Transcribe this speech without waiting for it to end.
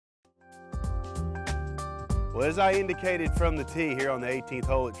Well, as I indicated from the tee here on the 18th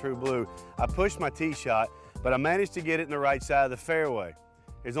hole at True Blue, I pushed my tee shot, but I managed to get it in the right side of the fairway.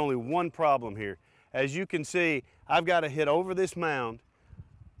 There's only one problem here. As you can see, I've got to hit over this mound,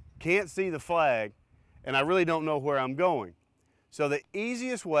 can't see the flag, and I really don't know where I'm going. So the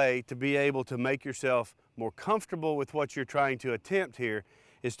easiest way to be able to make yourself more comfortable with what you're trying to attempt here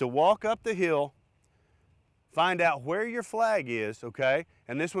is to walk up the hill, find out where your flag is, okay?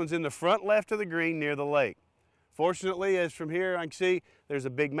 And this one's in the front left of the green near the lake. Fortunately, as from here I can see, there's a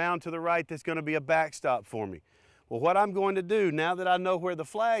big mound to the right that's going to be a backstop for me. Well, what I'm going to do now that I know where the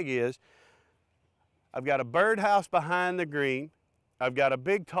flag is, I've got a birdhouse behind the green. I've got a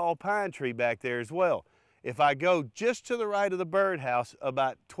big tall pine tree back there as well. If I go just to the right of the birdhouse,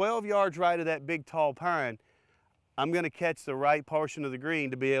 about 12 yards right of that big tall pine, I'm going to catch the right portion of the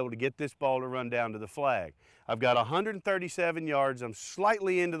green to be able to get this ball to run down to the flag. I've got 137 yards, I'm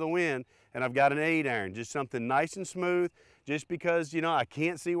slightly into the wind, and I've got an 8-iron, just something nice and smooth, just because, you know, I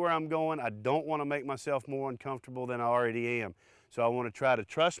can't see where I'm going. I don't want to make myself more uncomfortable than I already am. So I want to try to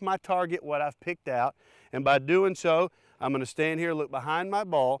trust my target, what I've picked out, and by doing so, I'm going to stand here, look behind my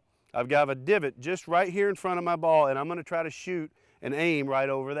ball. I've got a divot just right here in front of my ball, and I'm going to try to shoot and aim right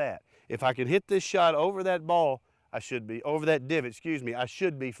over that. If I can hit this shot over that ball, I should be, over that divot, excuse me, I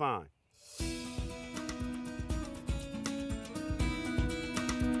should be fine.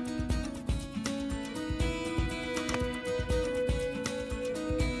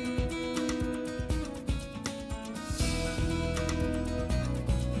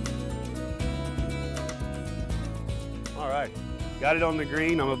 All right, got it on the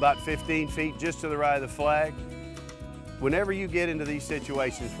green. I'm about 15 feet just to the right of the flag. Whenever you get into these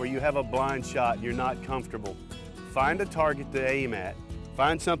situations where you have a blind shot and you're not comfortable, find a target to aim at.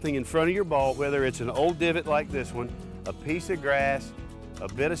 Find something in front of your ball, whether it's an old divot like this one, a piece of grass, a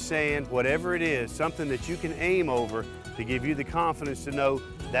bit of sand, whatever it is, something that you can aim over to give you the confidence to know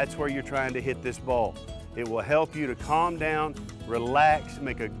that's where you're trying to hit this ball. It will help you to calm down, relax,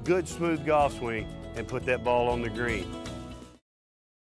 make a good smooth golf swing, and put that ball on the green.